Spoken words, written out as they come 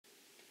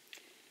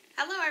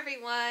Hello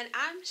everyone,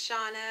 I'm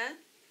Shauna,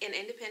 an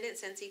independent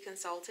Scentsy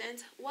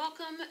consultant.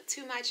 Welcome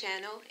to my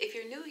channel. If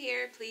you're new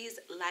here, please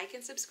like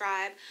and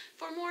subscribe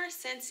for more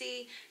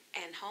Scentsy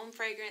and home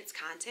fragrance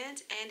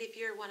content. And if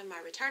you're one of my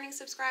returning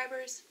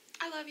subscribers,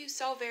 I love you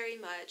so very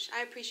much.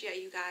 I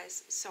appreciate you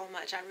guys so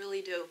much. I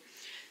really do.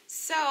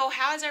 So,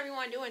 how is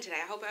everyone doing today?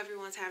 I hope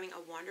everyone's having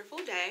a wonderful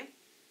day.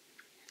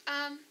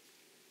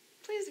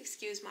 Please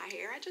excuse my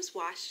hair. I just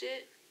washed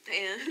it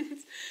and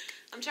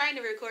I'm trying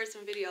to record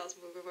some videos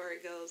before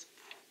it goes,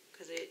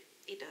 because it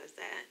does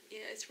that.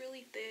 Yeah, it's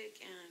really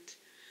thick and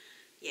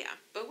yeah,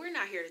 but we're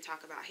not here to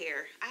talk about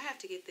hair. I have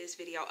to get this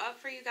video up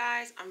for you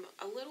guys. I'm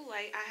a little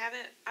late.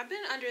 I've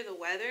been under the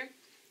weather.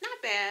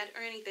 Not bad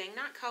or anything,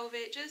 not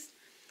COVID, just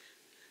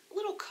a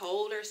little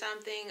cold or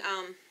something.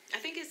 I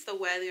think it's the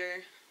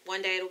weather.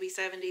 One day it'll be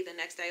 70, the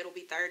next day it'll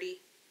be 30.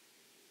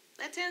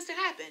 That tends to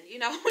happen, you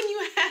know, when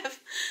you have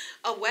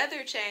a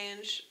weather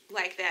change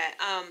like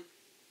that.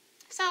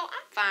 So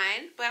I'm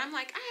fine, but I'm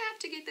like, I have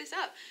to get this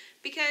up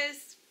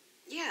because,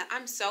 yeah,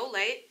 I'm so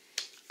late.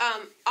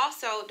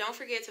 Also, don't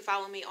forget to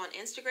follow me on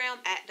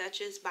Instagram at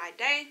Duchess by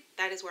Day.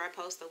 That is where I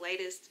post the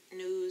latest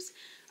news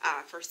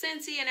for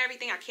Scentsy and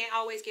everything. I can't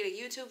always get a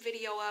YouTube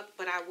video up,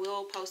 but I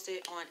will post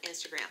it on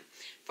Instagram.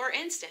 For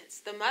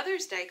instance, the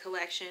Mother's Day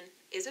collection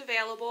is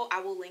available. I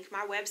will link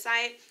my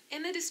website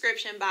in the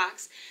description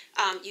box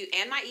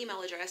and my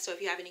email address. So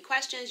if you have any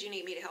questions, you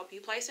need me to help you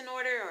place an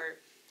order, or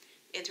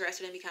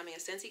interested in becoming a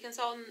Scentsy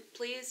consultant,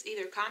 please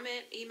either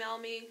comment, email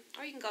me,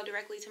 or you can go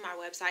directly to my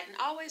website. And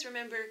always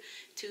remember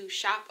to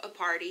shop a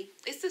party.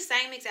 It's the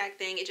same exact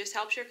thing. It just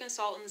helps your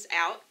consultants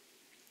out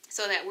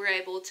so that we're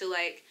able to,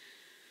 like,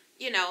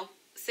 you know,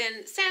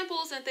 send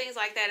samples and things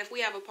like that. If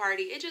we have a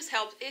party, it just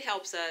helps. It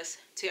helps us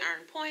to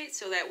earn points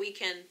so that we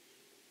can,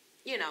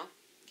 you know,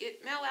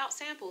 mail out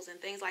samples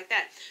and things like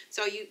that.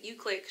 So you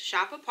click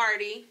shop a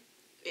party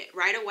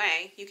right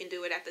away. You can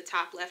do it at the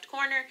top left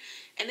corner,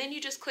 and then you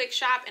just click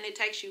shop and it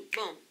takes you,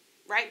 boom,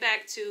 right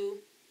back to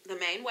the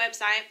main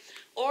website.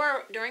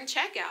 Or during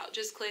checkout,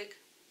 just click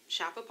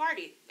shop a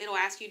party. It'll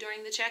ask you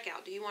during the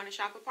checkout, do you want to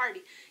shop a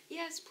party?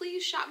 Yes,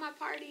 please shop my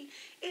party.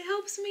 It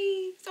helps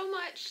me so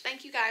much.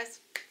 Thank you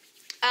guys.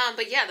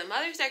 But yeah, the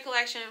Mother's Day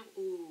collection,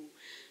 ooh,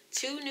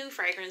 2 new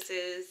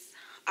fragrances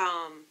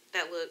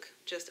that look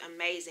just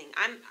amazing.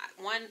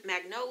 One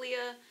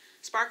Magnolia,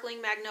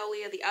 Sparkling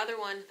Magnolia. The other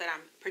one that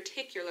I'm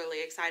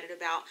particularly excited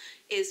about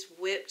is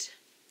Whipped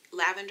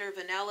Lavender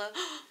Vanilla.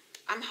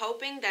 I'm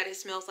hoping that it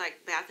smells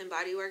like Bath &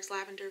 Body Works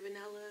Lavender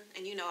Vanilla.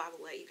 And you know I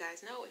will let you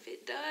guys know if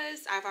it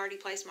does. I've already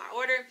placed my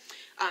order.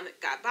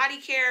 Got body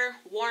care,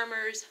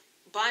 warmers,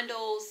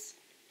 bundles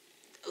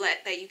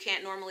that you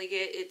can't normally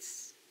get.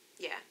 It's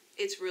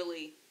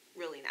really,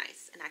 really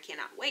nice. And I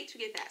cannot wait to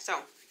get that.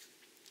 So,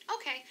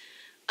 okay,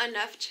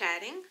 enough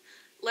chatting.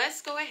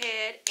 Let's go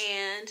ahead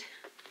and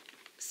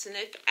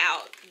sniff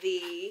out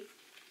the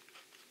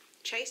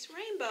Chase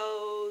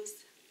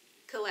Rainbows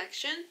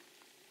collection.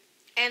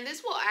 And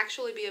this will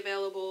actually be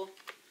available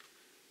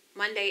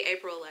Monday,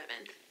 April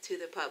 11th to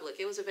the public.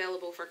 It was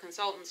available for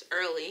consultants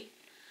early.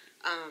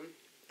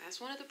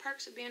 That's one of the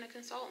perks of being a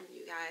consultant,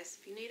 you guys.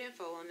 If you need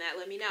info on that,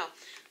 let me know.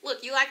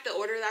 Look, you like the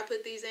order that I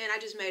put these in? I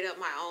just made up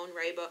my own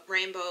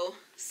rainbow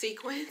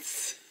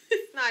sequence.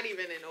 It's not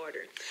even in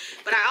order.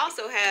 But I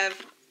also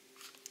have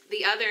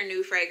the other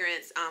new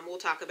fragrance we'll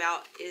talk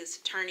about is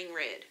Turning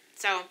Red.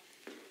 So,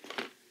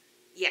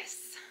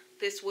 yes,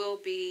 this will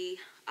be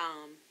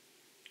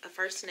a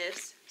first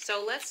sniffs.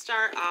 So let's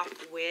start off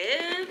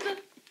with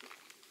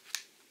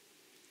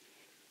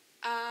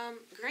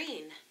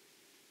Green.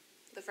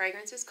 The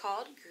fragrance is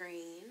called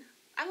Green.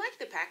 I like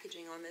the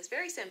packaging on this.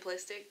 Very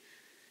simplistic.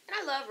 And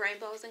I love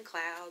rainbows and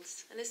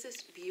clouds. And this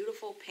is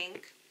beautiful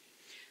pink.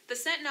 The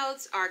scent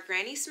notes are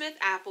Granny Smith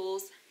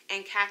apples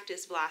and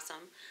cactus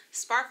blossom.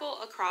 Sparkle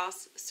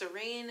across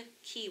serene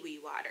kiwi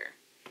water.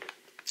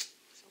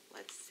 So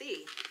let's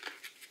see.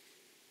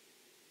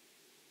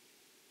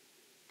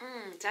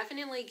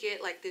 Definitely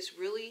get like this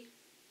really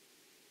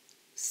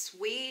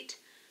sweet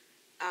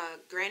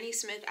Granny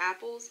Smith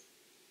apples.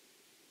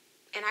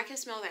 And I can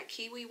smell that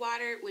kiwi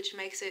water, which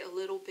makes it a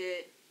little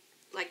bit,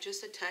 like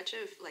just a touch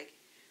of like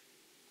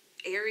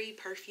airy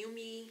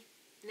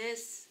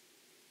perfuminess.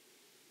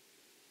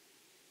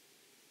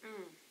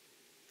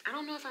 I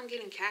don't know if I'm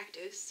getting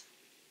cactus.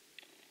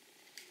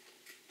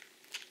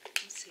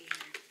 Let's see here.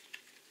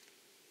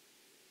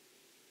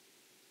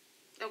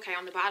 Okay,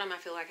 on the bottom I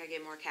feel like I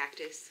get more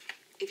cactus.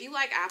 If you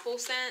like apple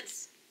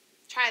scents,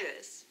 try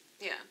this.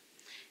 Yeah.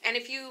 And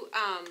if you,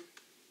 I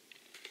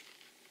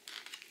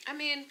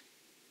mean,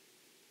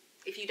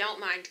 if you don't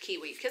mind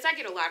kiwi, because I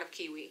get a lot of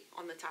kiwi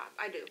on the top.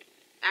 I do.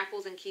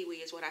 Apples and kiwi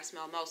is what I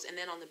smell most. And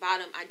then on the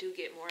bottom, I do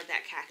get more of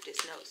that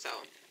cactus note.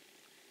 So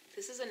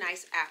this is a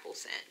nice apple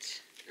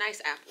scent.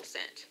 Nice apple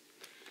scent.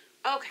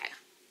 Okay,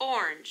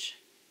 orange.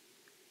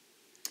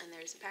 And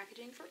there's the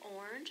packaging for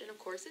orange. And of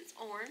course it's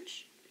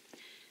orange.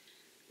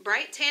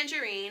 Bright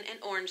tangerine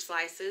and orange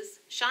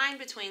slices shine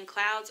between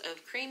clouds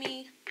of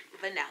creamy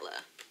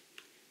vanilla.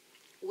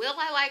 Will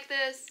I like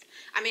this?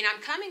 I mean,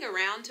 I'm coming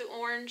around to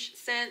orange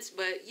scents,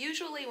 but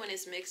usually when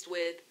it's mixed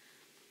with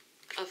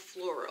a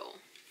floral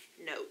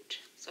note.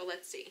 So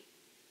let's see.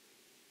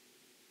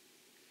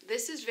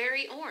 This is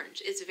very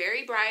orange. It's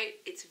very bright.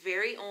 It's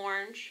very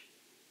orange.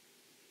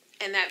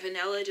 And that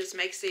vanilla just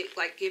makes it,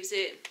 like, gives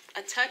it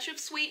a touch of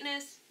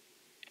sweetness.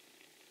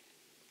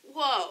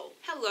 Whoa.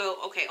 Hello.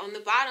 Okay, on the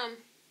bottom,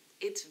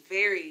 it's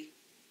very,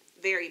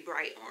 very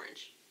bright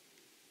orange.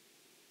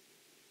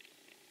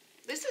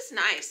 This is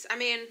nice. I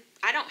mean,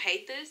 I don't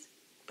hate this,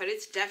 but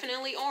it's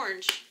definitely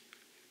orange.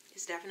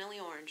 It's definitely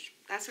orange.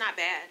 That's not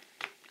bad.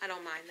 I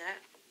don't mind that.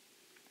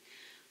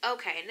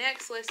 Okay,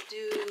 next let's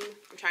do,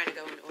 I'm trying to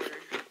go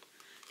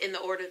in the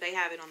order they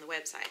have it on the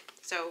website.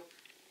 So,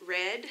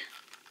 red,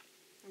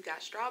 we've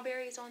got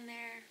strawberries on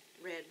there,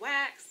 red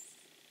wax.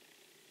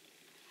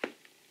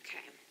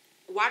 Okay,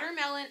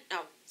 watermelon,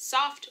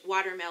 soft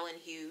watermelon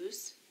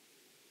hues.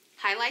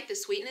 Highlight the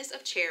sweetness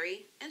of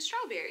cherry and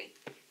strawberry.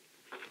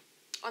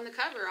 On the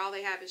cover, all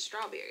they have is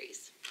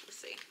strawberries. Let's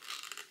see.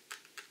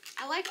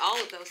 I like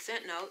all of those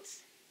scent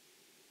notes.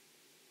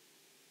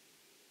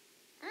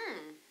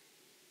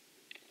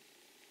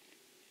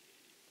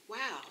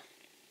 Wow.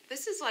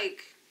 This is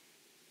like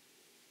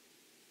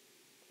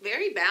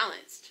very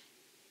balanced.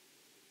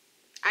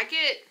 I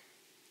get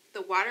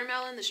the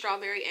watermelon, the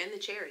strawberry, and the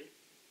cherry.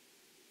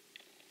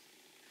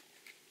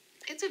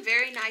 It's a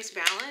very nice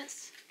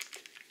balance.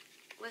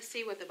 Let's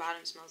see what the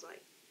bottom smells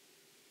like.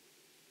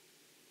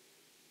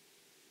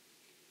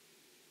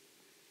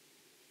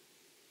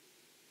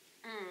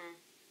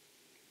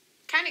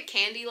 Kind of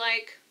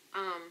candy-like.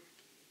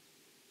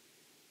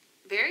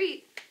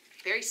 Very,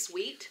 very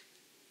sweet.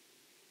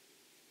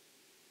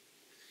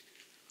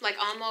 Like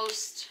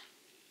almost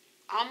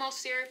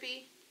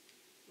syrupy.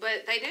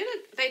 But they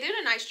did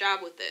a nice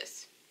job with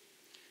this.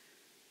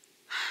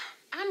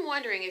 I'm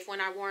wondering if when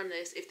I warm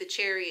this, if the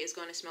cherry is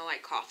going to smell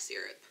like cough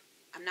syrup.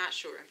 I'm not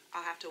sure.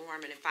 I'll have to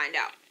warm it and find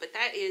out. But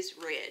that is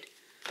red.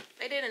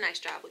 They did a nice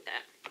job with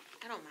that.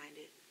 I don't mind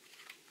it.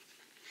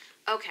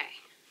 Okay.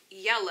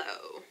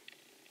 Yellow.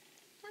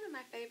 One of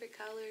my favorite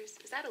colors.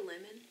 Is that a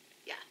lemon?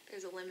 Yeah,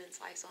 there's a lemon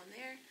slice on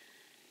there.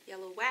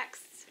 Yellow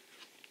wax.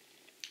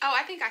 Oh,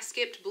 I think I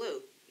skipped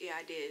blue. Yeah,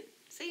 I did.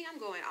 See, I'm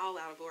going all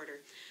out of order.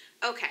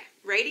 Okay.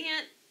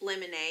 Radiant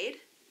lemonade.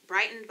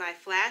 Brightened by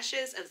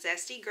flashes of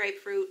zesty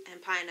grapefruit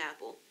and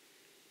pineapple.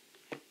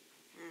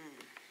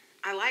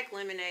 I like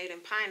lemonade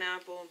and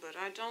pineapple, but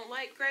I don't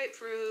like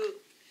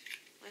grapefruit.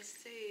 Let's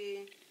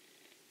see.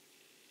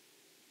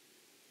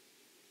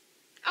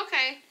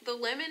 Okay, the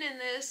lemon in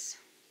this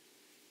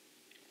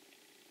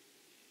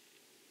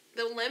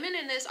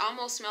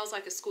almost smells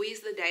like a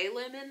squeeze the day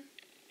lemon.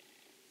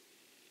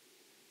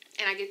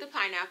 And I get the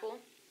pineapple.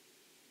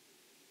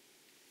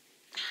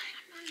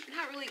 I'm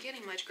not really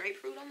getting much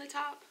grapefruit on the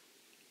top.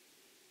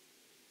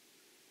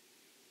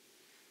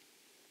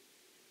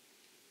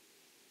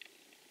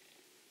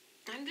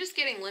 I'm just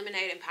getting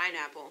lemonade and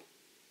pineapple.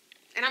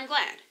 And I'm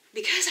glad,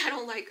 because I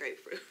don't like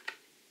grapefruit.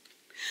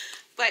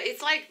 But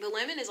it's like, the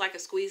lemon is like a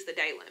squeeze the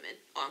day lemon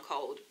on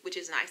cold, which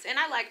is nice. And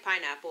I like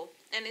pineapple,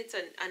 and it's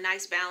a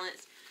nice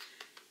balance.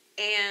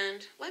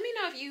 And let me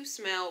know if you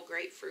smell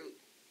grapefruit,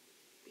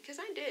 because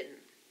I didn't.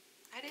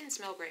 I didn't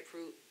smell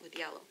grapefruit with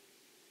yellow.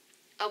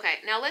 Okay,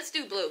 now let's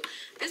do blue.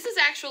 This is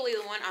actually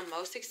the one I'm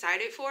most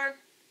excited for,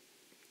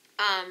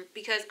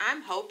 because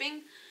I'm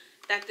hoping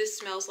that this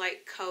smells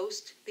like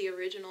Coast, the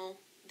original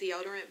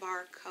deodorant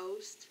bar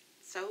Coast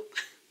soap.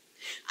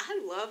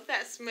 I love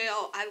that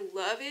smell. I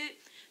love it.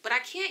 But I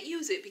can't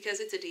use it because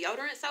it's a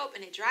deodorant soap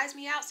and it dries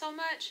me out so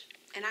much.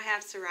 And I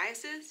have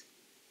psoriasis.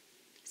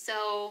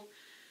 So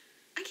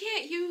I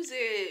can't use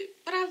it.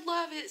 But I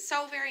love it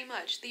so very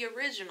much. The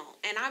original.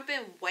 And I've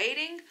been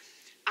waiting.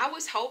 I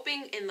was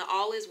hoping in the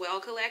All Is Well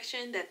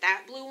collection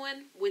that blue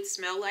one would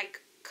smell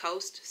like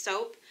Coast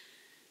soap.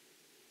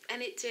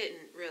 And it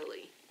didn't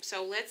really.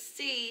 So let's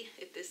see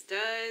if this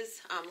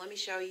does. Let me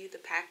show you the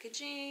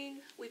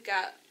packaging. We've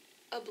got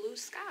a blue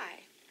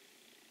sky.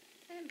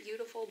 And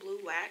beautiful blue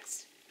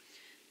wax.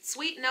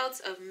 Sweet notes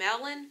of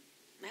melon.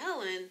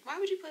 Melon? Why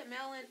would you put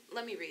melon?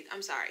 Let me read.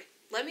 I'm sorry.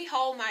 Let me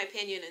hold my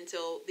opinion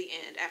until the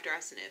end after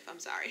I sniff. I'm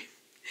sorry.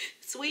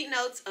 Sweet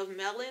notes of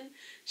melon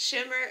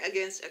shimmer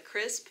against a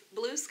crisp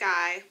blue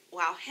sky,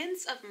 while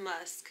hints of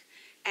musk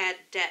add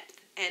depth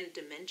and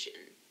dimension.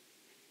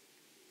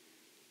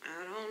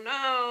 I don't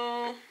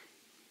know.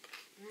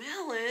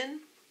 Melon.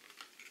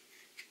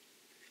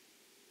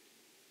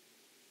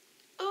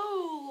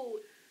 Oh,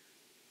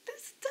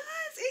 this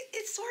does.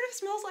 It sort of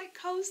smells like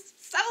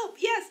Coast soap.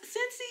 Yes,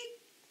 Scentsy.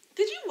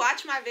 Did you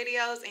watch my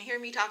videos and hear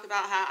me talk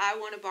about how I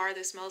want a bar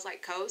that smells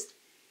like Coast?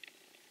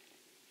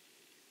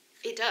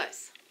 It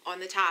does on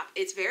the top.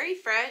 It's very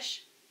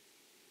fresh.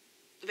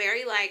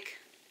 Very like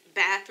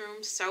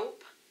bathroom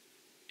soap,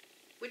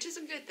 which is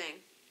a good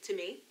thing to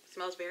me. It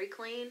smells very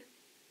clean.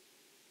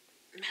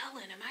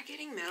 Melon. Am I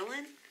getting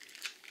melon?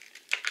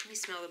 Let me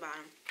smell the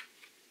bottom.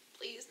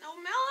 Please, no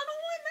melon. I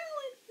don't want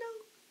melon. No.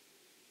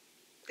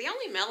 The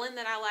only melon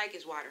that I like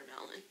is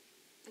watermelon.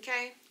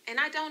 Okay? And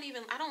I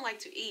don't like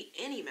to eat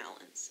any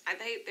melons.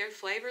 They're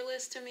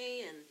flavorless to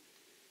me, and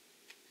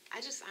I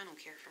don't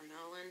care for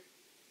melon.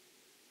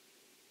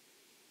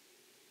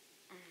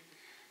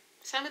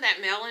 Some of that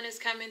melon is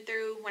coming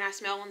through when I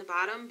smell on the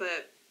bottom,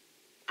 but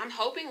I'm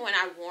hoping when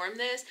I warm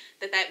this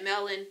that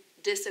melon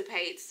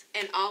dissipates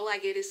and all I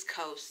get is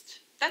Coast.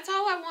 That's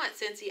all I want,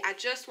 Scentsy. I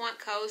just want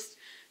Coast.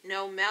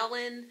 No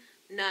melon,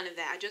 none of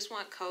that. I just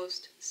want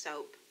Coast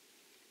soap.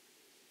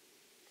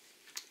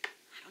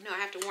 I don't know, I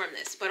have to warm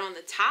this. But on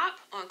the top,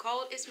 on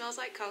cold, it smells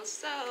like Coast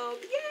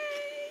soap.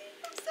 Yay!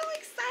 I'm so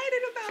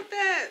excited about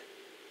that.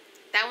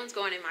 That one's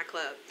going in my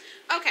club.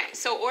 Okay,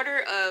 so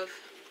order of,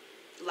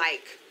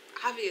 like,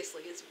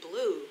 obviously it's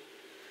blue.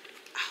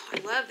 Oh, I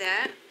love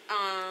that.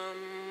 I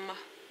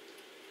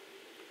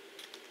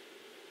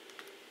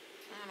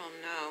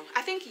don't know.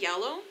 I think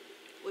yellow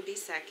would be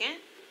second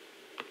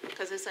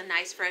because it's a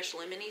nice fresh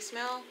lemony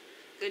smell.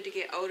 Good to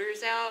get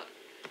odors out.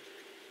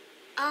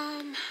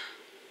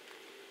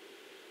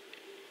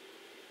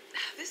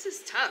 This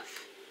is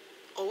tough.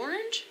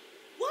 Orange?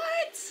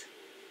 What?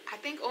 I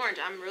think orange.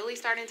 I'm really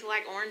starting to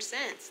like orange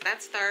scents.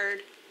 That's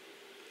third.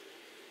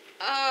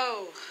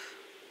 Oh,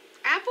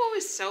 apple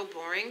is so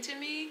boring to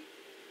me.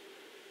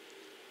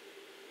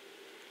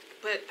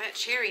 But that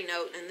cherry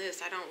note in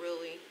this, I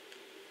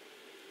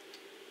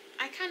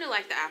kind of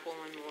like the apple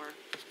one more.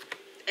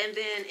 And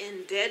then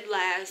in dead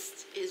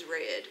last is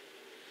red.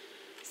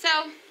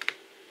 So,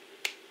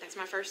 that's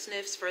my first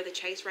sniffs for the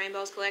Chase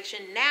Rainbows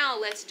collection. Now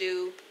let's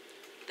do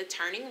the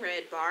Turning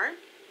Red bar.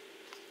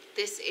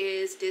 This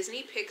is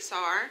Disney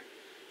Pixar.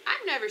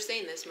 I've never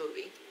seen this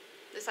movie.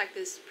 It's like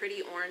this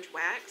pretty orange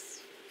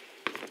wax.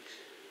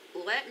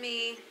 Let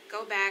me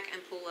go back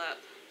and pull up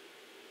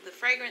the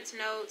fragrance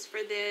notes for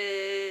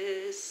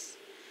this.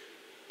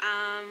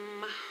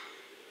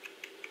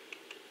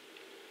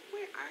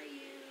 Where are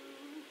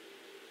you?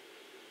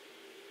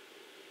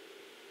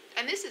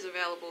 And this is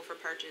available for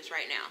purchase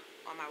right now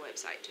on my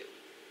website too.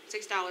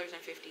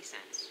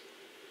 $6.50.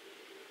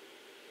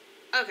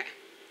 Okay,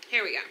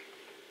 here we go.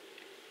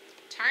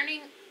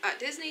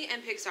 Disney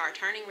and Pixar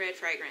Turning Red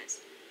fragrance,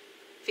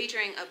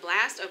 featuring a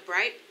blast of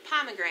bright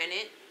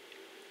pomegranate,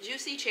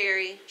 juicy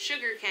cherry,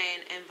 sugar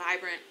cane, and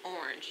vibrant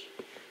orange.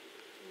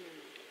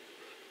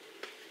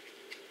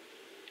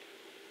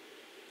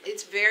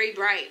 It's very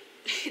bright.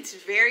 It's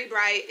very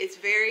bright. It's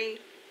very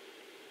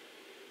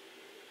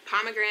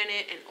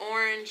pomegranate and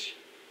orange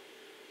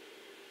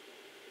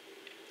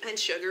and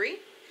sugary.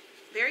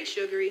 Very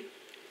sugary.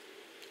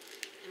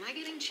 Am I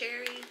getting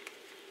cherry?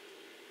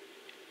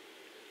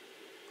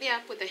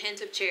 Yeah, with a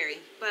hint of cherry.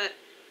 But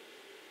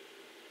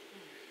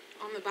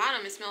on the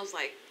bottom, it smells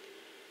like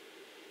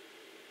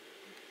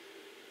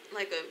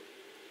a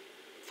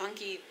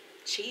funky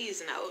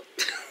cheese note.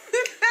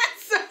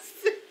 That's so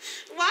sick.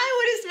 Why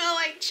would it smell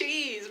like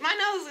cheese? My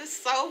nose is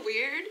so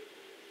weird.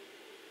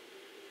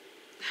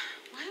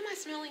 Why am I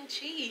smelling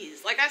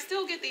cheese? Like, I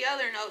still get the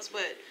other notes,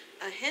 but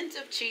a hint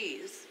of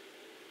cheese.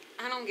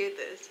 I don't get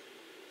this.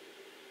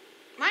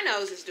 My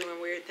nose is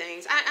doing weird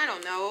things. I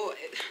don't know.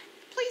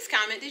 Please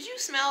comment. Did you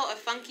smell a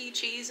funky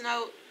cheese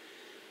note?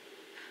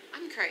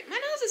 I'm crazy. My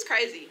nose is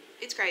crazy.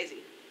 It's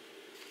crazy.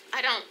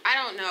 I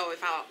don't know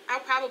if I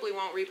probably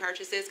won't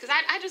repurchase this because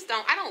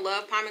I don't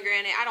love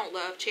pomegranate. I don't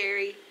love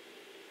cherry.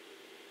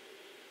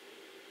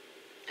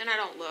 And I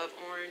don't love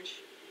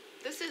orange.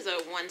 This is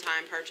a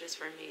one-time purchase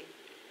for me.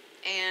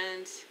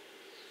 And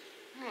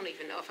I don't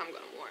even know if I'm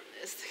going to warm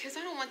this because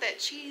I don't want that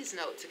cheese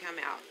note to come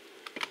out.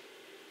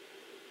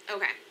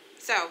 Okay,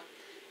 so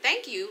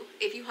thank you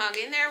if you hung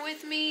in there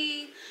with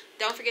me.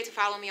 Don't forget to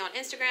follow me on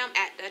Instagram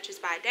at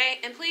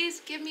DuchessByDay. And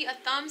please give me a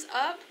thumbs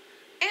up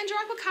and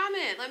drop a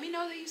comment. Let me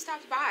know that you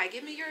stopped by.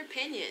 Give me your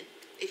opinion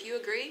if you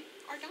agree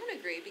or don't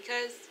agree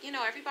because, you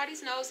know,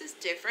 everybody's nose is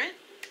different.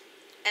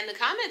 And the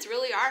comments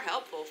really are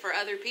helpful for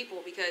other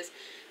people because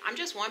I'm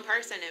just one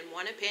person and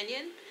one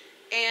opinion.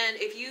 And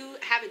if you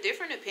have a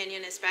different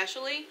opinion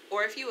especially,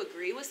 or if you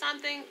agree with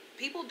something,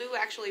 people do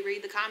actually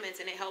read the comments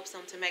and it helps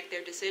them to make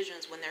their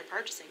decisions when they're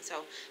purchasing.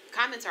 So the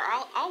comments are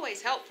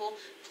always helpful.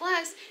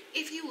 Plus,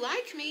 if you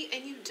like me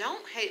and you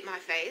don't hate my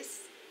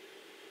face,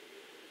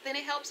 then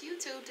it helps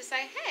YouTube to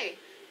say, hey,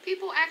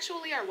 people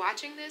actually are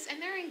watching this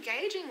and they're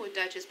engaging with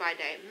Duchess by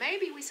Day.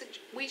 Maybe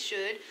we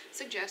should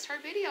suggest her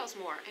videos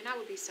more. And I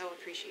would be so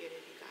appreciative,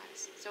 you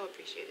guys. So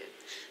appreciative.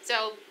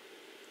 So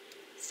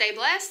stay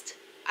blessed.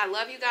 I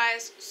love you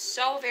guys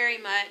so very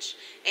much.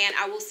 And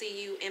I will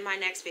see you in my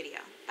next video.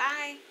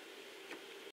 Bye.